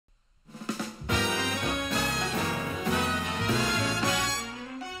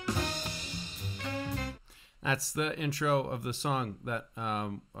That's the intro of the song that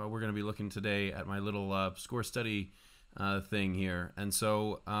we're going to be looking today at my little score study thing here. And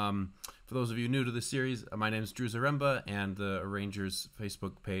so, for those of you new to the series, my name is Drew Zaremba, and the Arrangers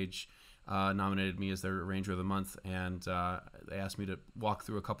Facebook page nominated me as their Arranger of the Month, and they asked me to walk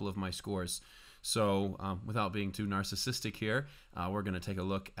through a couple of my scores. So, without being too narcissistic here, we're going to take a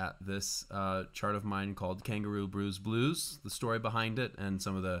look at this chart of mine called Kangaroo Bruise Blues, the story behind it, and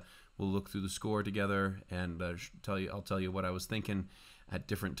some of the. We'll look through the score together, and I'll tell you what I was thinking at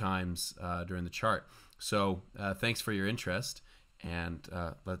different times during the chart. So, thanks for your interest, and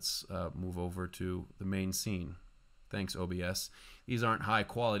let's move over to the main scene. Thanks, OBS. These aren't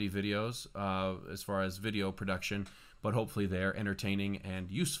high-quality videos as far as video production, but hopefully they're entertaining and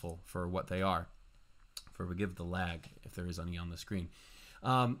useful for what they are. Forgive the lag if there is any on the screen.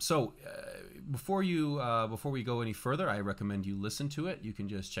 Before we go any further, I recommend you listen to it. You can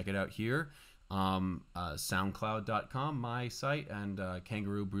just check it out here, SoundCloud.com, my site, and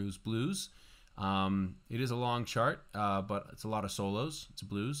Kangaroo Bruise Blues. It is a long chart, but it's a lot of solos. It's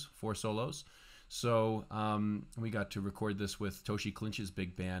blues, 4 solos. So we got to record this with Toshi Clinch's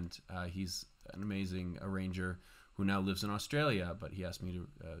big band. He's an amazing arranger who now lives in Australia, but he asked me to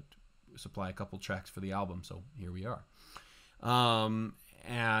supply a couple tracks for the album, so here we are.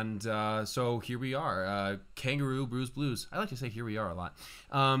 So here we are, Kangaroo Bruise Blues. I like to say here we are a lot.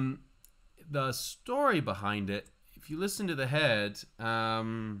 The story behind it, if you listen to the head,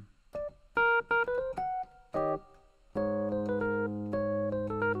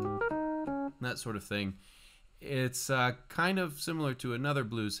 that sort of thing, it's kind of similar to another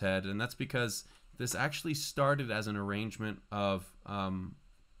blues head, and that's because this actually started as an arrangement of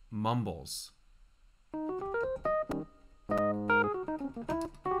mumbles.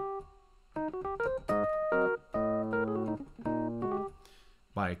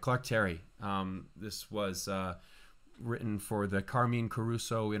 By Clark Terry. This was written for the Carmine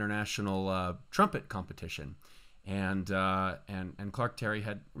Caruso International Trumpet Competition, and Clark Terry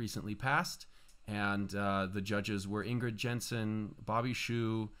had recently passed, and the judges were Ingrid Jensen, Bobby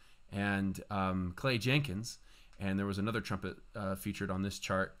Shue, and Clay Jenkins, and there was another trumpet featured on this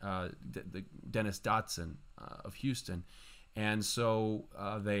chart, Dennis Dotson of Houston, and so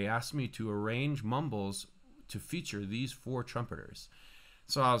they asked me to arrange mumbles to feature these 4 trumpeters.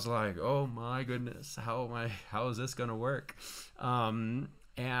 So I was like, oh my goodness, how is this gonna work? And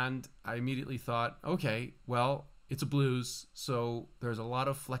I immediately thought, okay, well, it's a blues, so there's a lot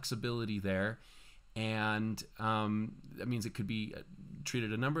of flexibility there, and that means it could be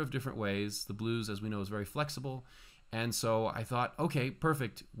treated a number of different ways. The blues, as we know, is very flexible, and so I thought, okay,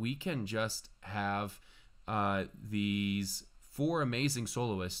 perfect. We can just have these 4 amazing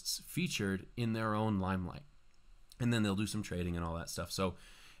soloists featured in their own limelight. And then they'll do some trading and all that stuff. So,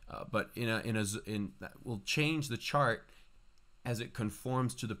 but we'll change the chart as it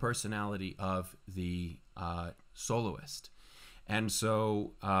conforms to the personality of the soloist. And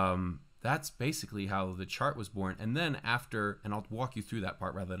so that's basically how the chart was born. And then and I'll walk you through that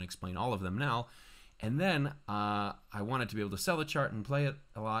part rather than explain all of them now. And then I wanted to be able to sell the chart and play it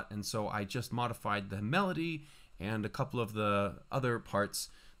a lot. And so I just modified the melody and a couple of the other parts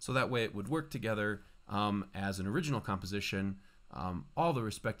so that way it would work together as an original composition. All the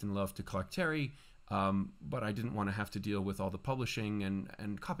respect and love to Clark Terry, but I didn't want to have to deal with all the publishing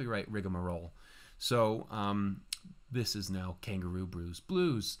and copyright rigmarole. So this is now Kangaroo Bruise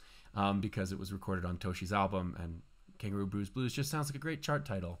Blues, because it was recorded on Toshi's album, and Kangaroo Bruise Blues just sounds like a great chart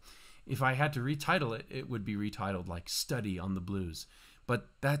title. If I had to retitle it, it would be retitled like Study on the Blues, but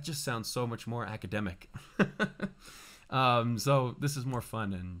that just sounds so much more academic. So this is more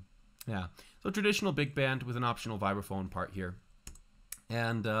fun, and yeah. So traditional big band with an optional vibraphone part here.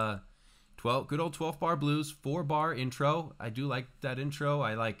 And good old 12-bar blues, 4-bar intro. I do like that intro.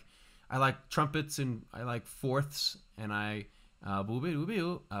 I like trumpets, and I like fourths, and I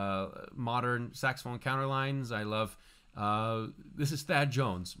modern saxophone counterlines. I love this is Thad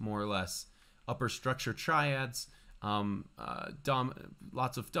Jones, more or less. Upper structure triads,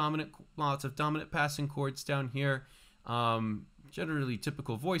 lots of dominant passing chords down here. Generally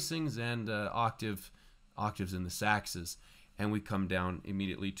typical voicings and octaves in the saxes, and we come down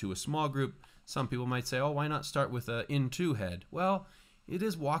immediately to a small group. Some people might say, oh, why not start with a in-2 head? Well, it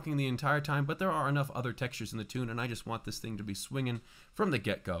is walking the entire time, but there are enough other textures in the tune, and I just want this thing to be swinging from the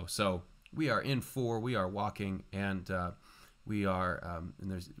get-go. So we are in 4, we are walking, and we are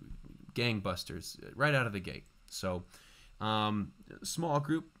and there's gangbusters right out of the gate. So small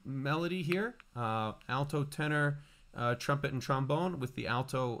group melody here, alto, tenor, trumpet and trombone, with the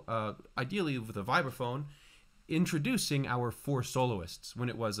alto ideally with a vibraphone, introducing our 4 soloists. When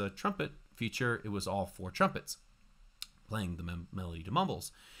it was a trumpet feature, it was all 4 trumpets playing the melody to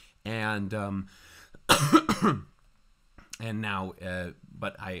mumbles. And and now,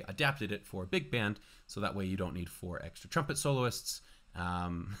 but I adapted it for big band, so that way you don't need 4 extra trumpet soloists,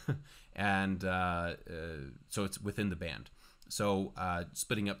 and so it's within the band. So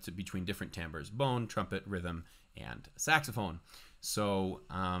splitting up to between different timbres: bone, trumpet, rhythm, and saxophone. So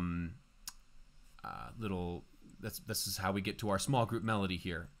this is how we get to our small group melody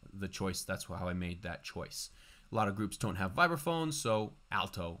here. The choice, that's how I made that choice. A lot of groups don't have vibraphones, so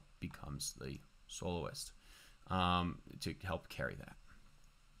alto becomes the soloist to help carry that.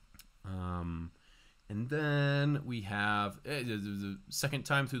 And then we have the second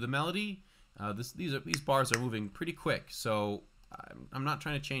time through the melody. These bars are moving pretty quick, so I'm not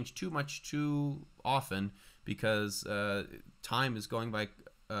trying to change too much too often, because time is going by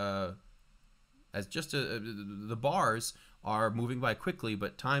as just the bars are moving by quickly,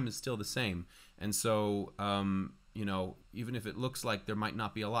 but time is still the same. And so you know, even if it looks like there might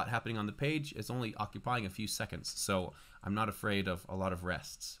not be a lot happening on the page, it's only occupying a few seconds. So I'm not afraid of a lot of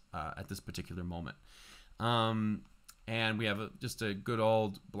rests at this particular moment. And we have just a good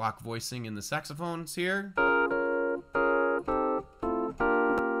old block voicing in the saxophones here.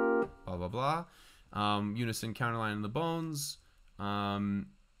 Blah, blah, blah. Unison counterline in the bones.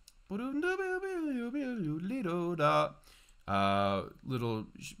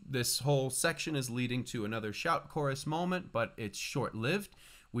 This whole section is leading to another shout chorus moment, but it's short-lived.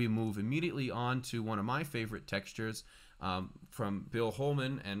 We move immediately on to one of my favorite textures from Bill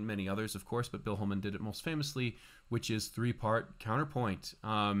Holman and many others, of course, but Bill Holman did it most famously, which is 3-part counterpoint,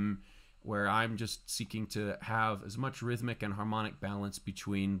 where I'm just seeking to have as much rhythmic and harmonic balance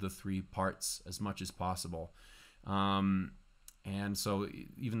between the 3 parts as much as possible. And so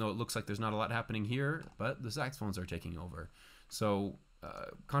even though it looks like there's not a lot happening here, but the saxophones are taking over. So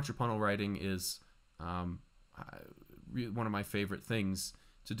contrapuntal writing is one of my favorite things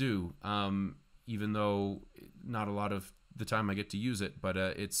to do, even though not a lot of the time I get to use it, but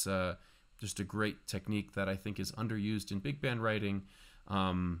it's just a great technique that I think is underused in big band writing,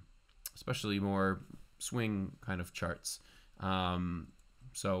 especially more swing kind of charts.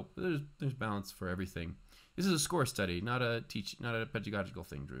 So there's balance for everything. This is a score study, not a pedagogical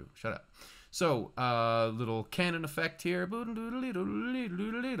thing, Drew. Shut up. So, little canon effect here,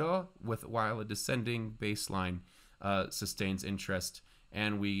 while a descending bass line sustains interest,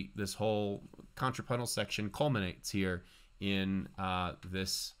 and this whole contrapuntal section culminates here in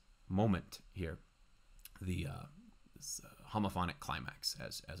this moment here, this homophonic climax,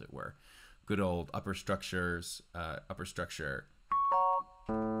 as it were. Good old upper structure.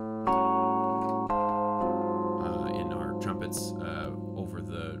 Trumpets over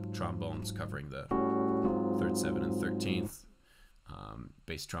the trombones, covering the 3rd, 7th, and 13th.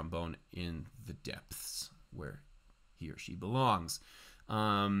 Bass trombone in the depths where he or she belongs.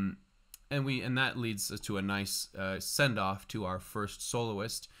 And that leads us to a nice send-off to our first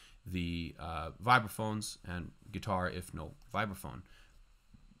soloist, the vibraphones and guitar, if no vibraphone.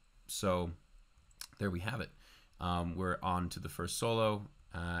 So there we have it. We're on to the first solo,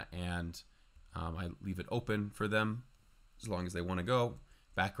 and I leave it open for them as long as they want to go.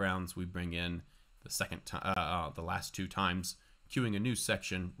 Backgrounds, we bring in the last 2 times, cueing a new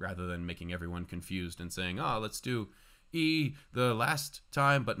section rather than making everyone confused and saying, oh, let's do E the last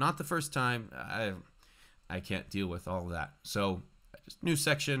time but not the first time. I can't deal with all of that. So just new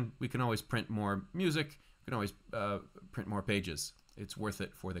section. We can always print more music. We can always print more pages. It's worth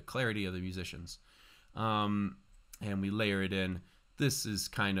it for the clarity of the musicians. And we layer it in. This is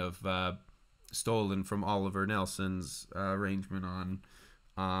kind of stolen from Oliver Nelson's arrangement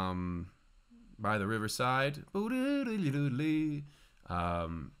on By the Riverside.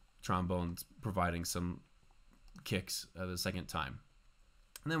 Trombones providing some kicks the second time.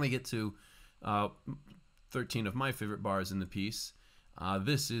 And then we get to 13 of my favorite bars in the piece.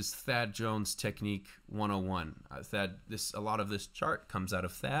 This is Thad Jones Technique 101. A lot of this chart comes out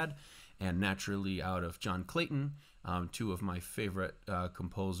of Thad, and naturally out of John Clayton, 2 of my favorite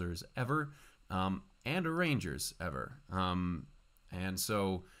composers ever. And arrangers ever. And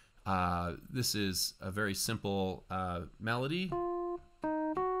so this is a very simple melody.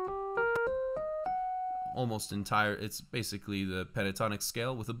 Almost entire, it's basically the pentatonic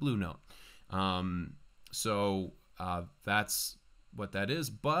scale with a blue note. So that's what that is,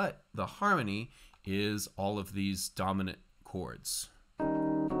 but the harmony is all of these dominant chords.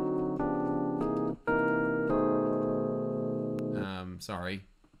 Sorry.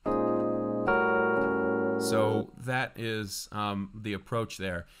 So that is the approach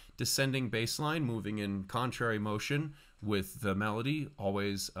there. Descending bass line, moving in contrary motion with the melody,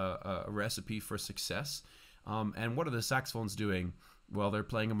 always a recipe for success. And what are the saxophones doing? Well, they're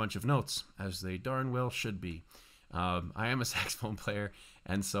playing a bunch of notes, as they darn well should be. I am a saxophone player,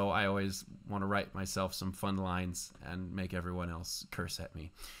 and so I always want to write myself some fun lines and make everyone else curse at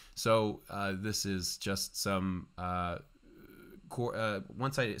me. So this is just some...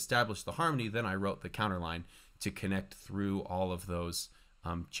 once I established the harmony, then I wrote the counterline to connect through all of those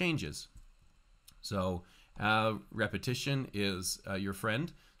changes. So repetition is your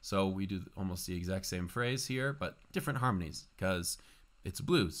friend. So we do almost the exact same phrase here, but different harmonies, because it's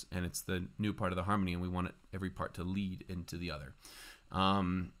blues and it's the new part of the harmony, and we want every part to lead into the other.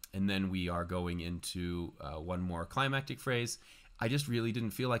 And then we are going into one more climactic phrase. I just really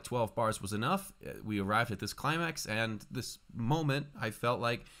didn't feel like 12 bars was enough. We arrived at this climax, and this moment I felt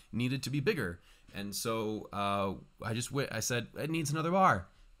like needed to be bigger. And so I said, it needs another bar.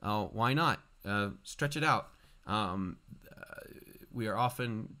 Why not? Stretch it out. We are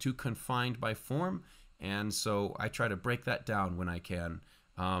often too confined by form, and so I try to break that down when I can.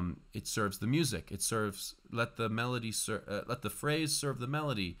 It serves the music. It serves, let the phrase serve the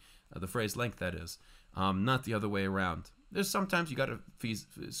melody, the phrase length, that is, not the other way around. There's sometimes you got to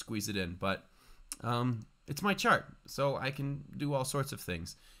squeeze it in, but it's my chart, so I can do all sorts of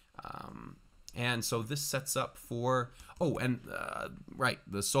things. And so this sets up for, right,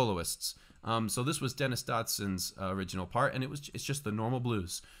 the soloists. So this was Dennis Dodson's original part, and it's just the normal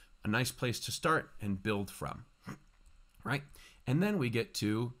blues, a nice place to start and build from, right? And then we get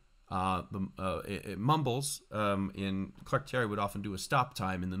to it mumbles. Clark Terry would often do a stop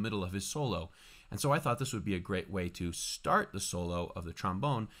time in the middle of his solo. And so I thought this would be a great way to start the solo of the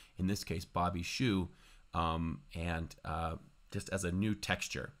trombone, in this case, Bobby Shoe, and just as a new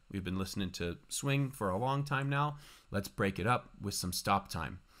texture. We've been listening to swing for a long time now. Let's break it up with some stop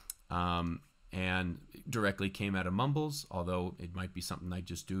time. And directly came out of mumbles, although it might be something I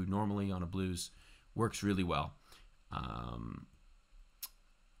just do normally on a blues. Works really well.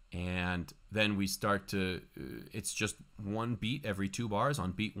 And then we start to, it's just one beat every 2 bars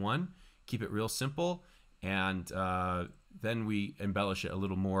on beat 1. Keep it real simple, and then we embellish it a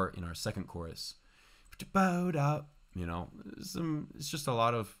little more in our second chorus. You know, it's just a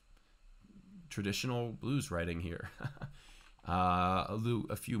lot of traditional blues writing here.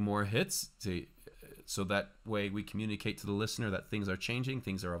 A few more hits so that way we communicate to the listener that things are changing,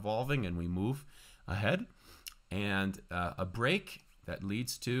 things are evolving, and we move ahead. And a break that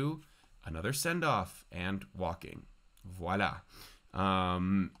leads to another send-off and walking. Voila.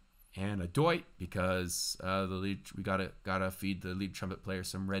 And a doit, because we gotta feed the lead trumpet player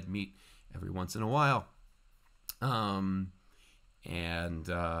some red meat every once in a while.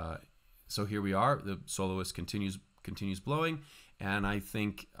 So here we are. The soloist continues blowing, and I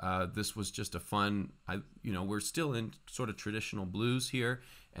think this was just a fun. We're still in sort of traditional blues here,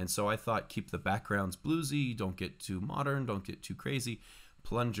 and so I thought keep the backgrounds bluesy. Don't get too modern. Don't get too crazy.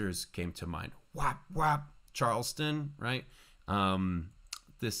 Plungers came to mind. Whap whap. Charleston, right?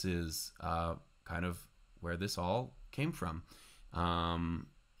 This is kind of where this all came from.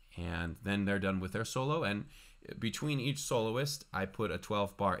 And then they're done with their solo. And between each soloist, I put a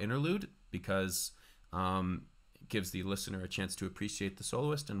 12-bar interlude, because it gives the listener a chance to appreciate the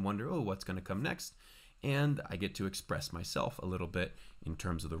soloist and wonder, oh, what's going to come next? And I get to express myself a little bit in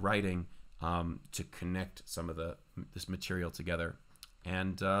terms of the writing to connect some of this material together.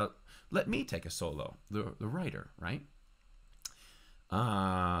 And let me take a solo, the writer, right?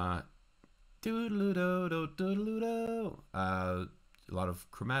 A lot of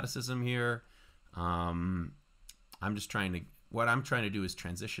chromaticism here. What I'm trying to do is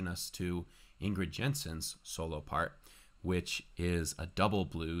transition us to Ingrid Jensen's solo part, which is a double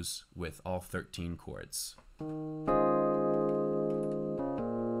blues with all 13 chords.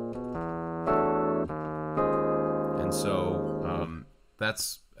 And so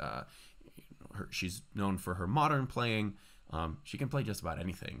that's she's known for her modern playing. She can play just about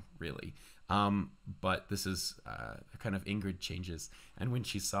anything, really. But this is kind of Ingrid changes. And when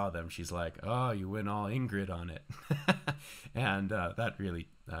she saw them, she's like, oh, you went all Ingrid on it. And that really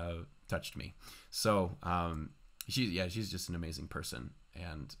touched me. So she's just an amazing person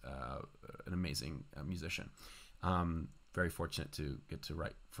and an amazing musician. Very fortunate to get to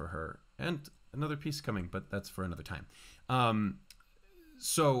write for her. And another piece coming, but that's for another time.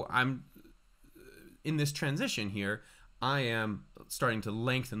 So I'm in this transition here. I am starting to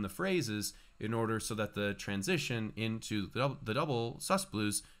lengthen the phrases in order so that the transition into the double sus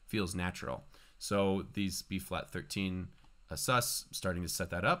blues feels natural. So these B flat 13 sus, starting to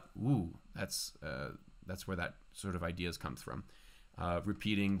set that up. Ooh, that's That's where that sort of ideas comes from.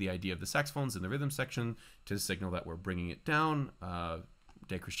 Repeating the idea of the saxophones in the rhythm section to signal that we're bringing it down.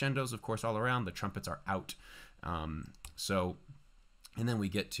 Decrescendos, of course, all around. The trumpets are out. And then we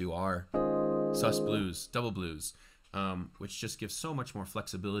get to our sus blues, double blues, which just gives so much more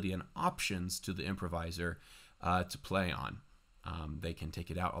flexibility and options to the improviser to play on. They can take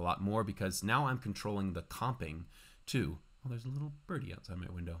it out a lot more because now I'm controlling the comping too. Oh, there's a little birdie outside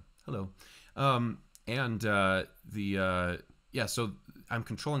my window. Hello. Yeah, so I'm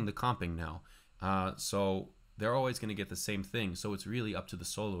controlling the comping now. So they're always going to get the same thing. So it's really up to the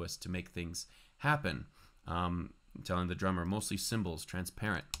soloist to make things happen. Telling the drummer, mostly cymbals,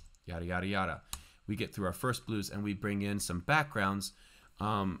 transparent, yada, yada, yada. We get through our first blues and we bring in some backgrounds.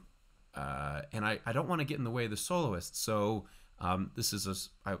 And I don't want to get in the way of the soloist. So this is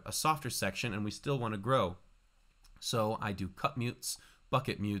a softer section and we still want to grow. So I do cut mutes,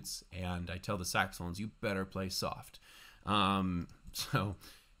 bucket mutes, and I tell the saxophones, you better play soft. That's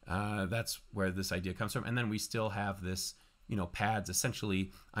where this idea comes from. And then we still have this, pads.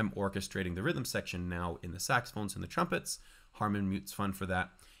 Essentially, I'm orchestrating the rhythm section now in the saxophones and the trumpets. Harmon mute's fun for that.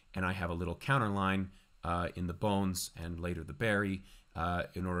 And I have a little counter line in the bones and later the bari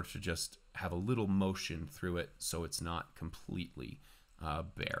in order to just have a little motion through it so it's not completely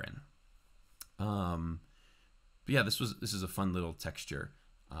barren. But yeah, this is a fun little texture.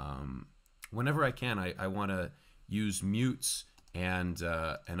 Whenever I can, I want to use mutes and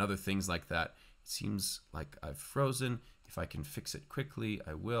other things like that. It seems like I've frozen. If I can fix it quickly,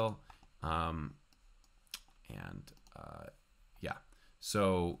 I will. Yeah.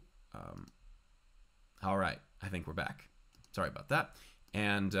 So, all right. I think we're back. Sorry about that.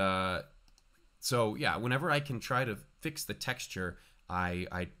 And so, yeah, whenever I can try to fix the texture,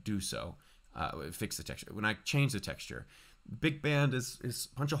 I do so. Fix the texture. When I change the texture, big band is a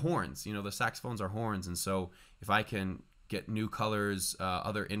bunch of horns. The saxophones are horns, and so if I can get new colors,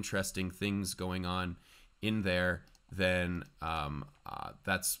 other interesting things going on in there, then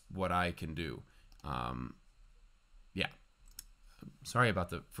that's what I can do. Yeah. Sorry about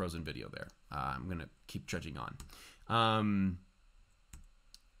the frozen video there. I'm gonna keep trudging on.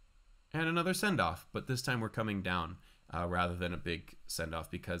 And another send-off, but this time we're coming down rather than a big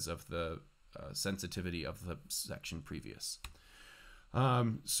send-off because of the sensitivity of the section previous.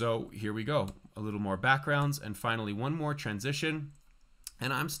 So here we go. A little more backgrounds and finally one more transition.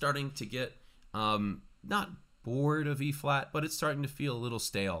 And I'm starting to get not bored of E flat, but it's starting to feel a little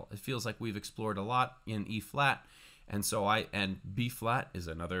stale. It feels like we've explored a lot in E flat. And so and B flat is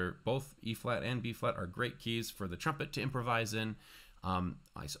another, both E flat and B flat are great keys for the trumpet to improvise in.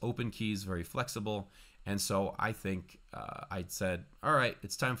 Nice open keys, very flexible. And so I think I'd said, all right,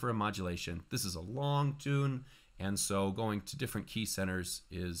 it's time for a modulation. This is a long tune, and so going to different key centers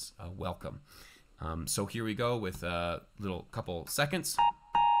is welcome. So here we go with a little couple seconds.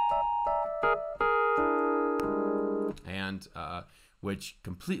 And which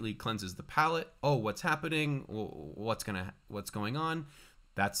completely cleanses the palate. Oh, what's happening? What's going on?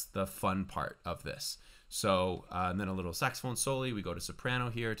 That's the fun part of this. So and then a little saxophone soli. We go to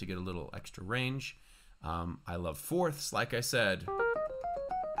soprano here to get a little extra range. I love fourths, like I said.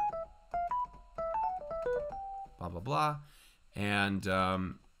 Blah, blah, blah. And,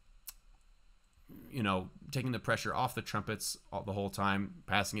 taking the pressure off the trumpets the whole time,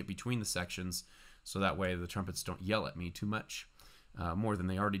 passing it between the sections, so that way the trumpets don't yell at me too much, more than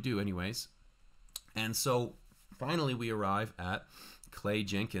they already do anyways. And so finally we arrive at Clay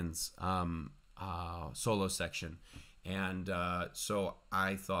Jenkins' solo section. And so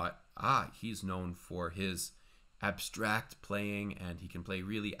I thought, he's known for his abstract playing, and he can play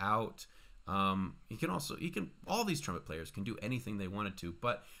really out. All these trumpet players can do anything they wanted to,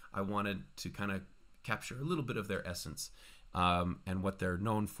 but I wanted to kind of capture a little bit of their essence, and what they're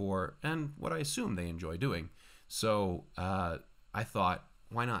known for, and what I assume they enjoy doing. So I thought,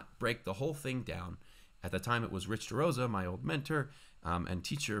 why not break the whole thing down? At the time, it was Rich DeRosa, my old mentor and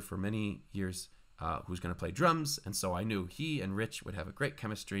teacher for many years, who's going to play drums, and so I knew he and Rich would have a great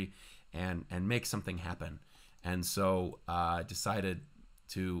chemistry and make something happen. And so I decided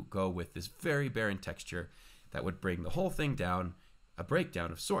to go with this very barren texture that would bring the whole thing down, a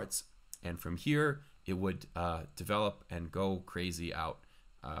breakdown of sorts, and from here it would develop and go crazy out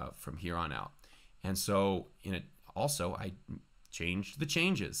from here on out. And so in it also I changed the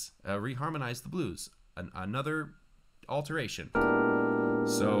changes, reharmonized the blues, another alteration.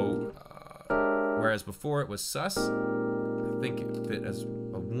 So whereas before it was sus, I think it fit as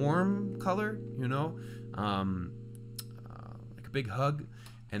a warm color, like a big hug.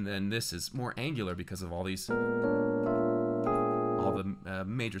 And then this is more angular because of all the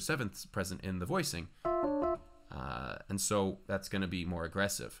major sevenths present in the voicing. and so that's going to be more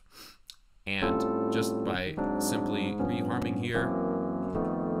aggressive. And just by simply reharming here,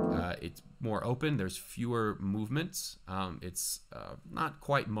 it's more open. There's fewer movements. It's not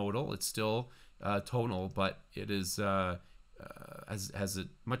quite modal. It's still tonal, but it is has a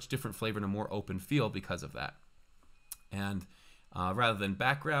much different flavor and a more open feel because of that. And rather than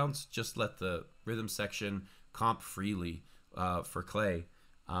backgrounds, just let the rhythm section comp freely for clay,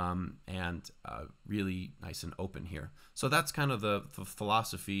 and really nice and open here. So that's kind of the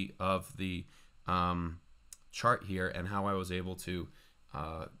philosophy of the chart here, and how I was able to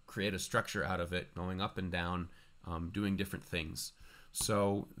create a structure out of it, going up and down, doing different things.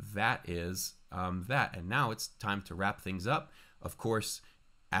 So that is that. And now it's time to wrap things up. Of course,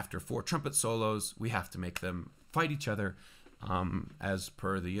 after 4 trumpet solos, we have to make them fight each other, as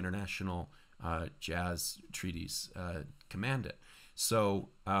per the international jazz treaties command it. So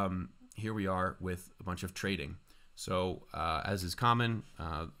here we are with a bunch of trading. So as is common,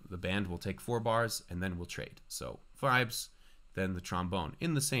 the band will take 4 bars and then we'll trade. So vibes, then the trombone,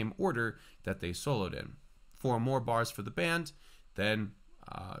 in the same order that they soloed in. 4 more bars for the band, then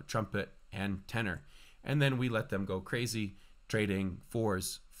trumpet and tenor. And then we let them go crazy, trading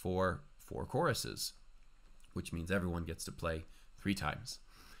 4s for 4 choruses, which means everyone gets to play 3 times.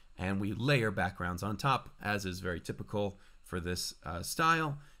 And we layer backgrounds on top, as is very typical for this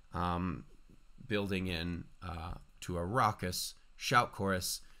style, building in to a raucous shout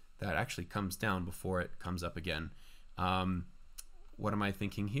chorus that actually comes down before it comes up again. What am I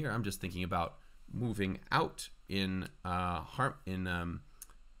thinking here? I'm just thinking about moving out in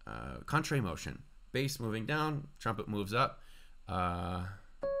contrary motion. Bass moving down, trumpet moves up.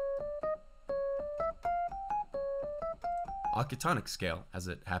 Octonic scale, as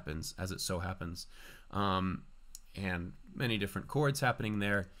it so happens, and many different chords happening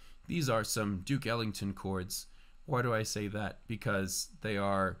there. These are some Duke Ellington chords. Why do I say that? Because they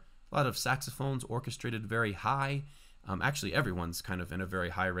are a lot of saxophones orchestrated very high. Actually, everyone's kind of in a very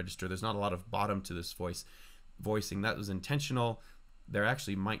high register. There's not a lot of bottom to this voicing. That was intentional. There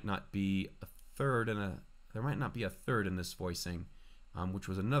actually might not be a third in this voicing, which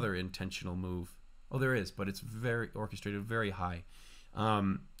was another intentional move. Oh, there is, but it's very orchestrated, very high.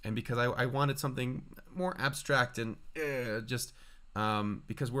 And because I wanted something more abstract and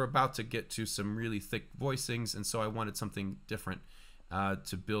because we're about to get to some really thick voicings, and so I wanted something different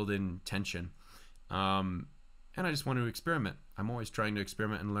to build in tension. And I just wanted to experiment. I'm always trying to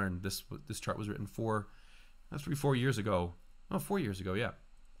experiment and learn. This chart was written 4 years ago. Oh, 4 years ago, yeah.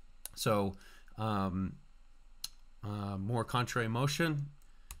 So more contrary motion.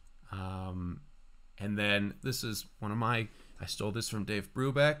 And then this is one of I stole this from Dave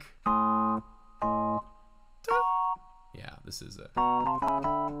Brubeck. Yeah, this is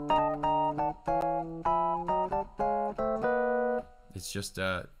it's just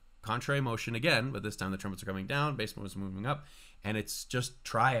a contrary motion again, but this time the trumpets are coming down, bass is moving up, and it's just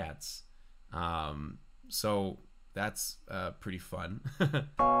triads. So that's pretty fun.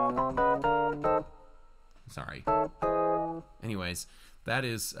 Sorry. Anyways, that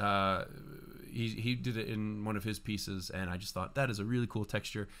is he did it in one of his pieces, and I just thought that is a really cool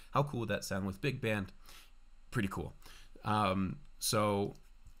texture. How cool would that sound with big band? Pretty cool. And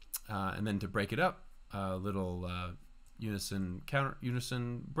then to break it up, a little unison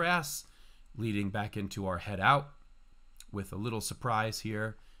brass leading back into our head out with a little surprise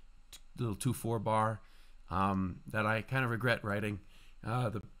here, little 2/4 bar that I kind of regret writing.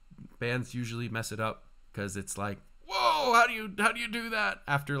 The bands usually mess it up because it's like, whoa, how do you do that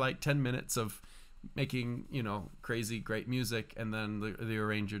after like 10 minutes of making, crazy great music, and then the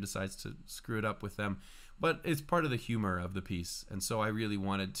arranger decides to screw it up with them. But it's part of the humor of the piece, and so I really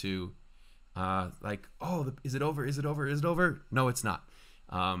wanted to is it over? Is it over? Is it over? No, it's not.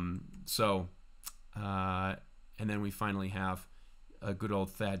 And then we finally have a good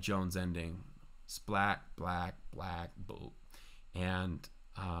old Thad Jones ending. Splat, black, black, boop. And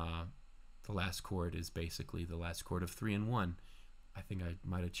the last chord is basically the last chord of 3 and 1. I think I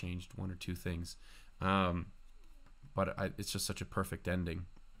might have changed 1 or 2 things. But it's just such a perfect ending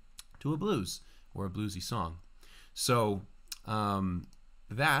to a blues or a bluesy song. So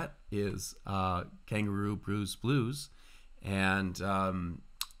that is Kangaroo Bruise Blues. And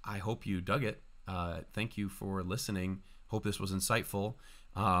I hope you dug it. Thank you for listening. Hope this was insightful.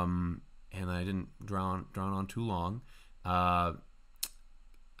 And I didn't drown on too long.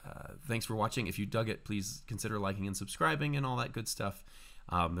 Thanks for watching. If you dug it, please consider liking and subscribing and all that good stuff.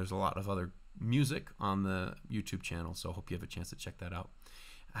 There's a lot of other music on the YouTube channel, so I hope you have a chance to check that out.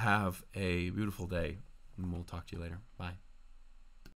 Have a beautiful day, and we'll talk to you later. Bye.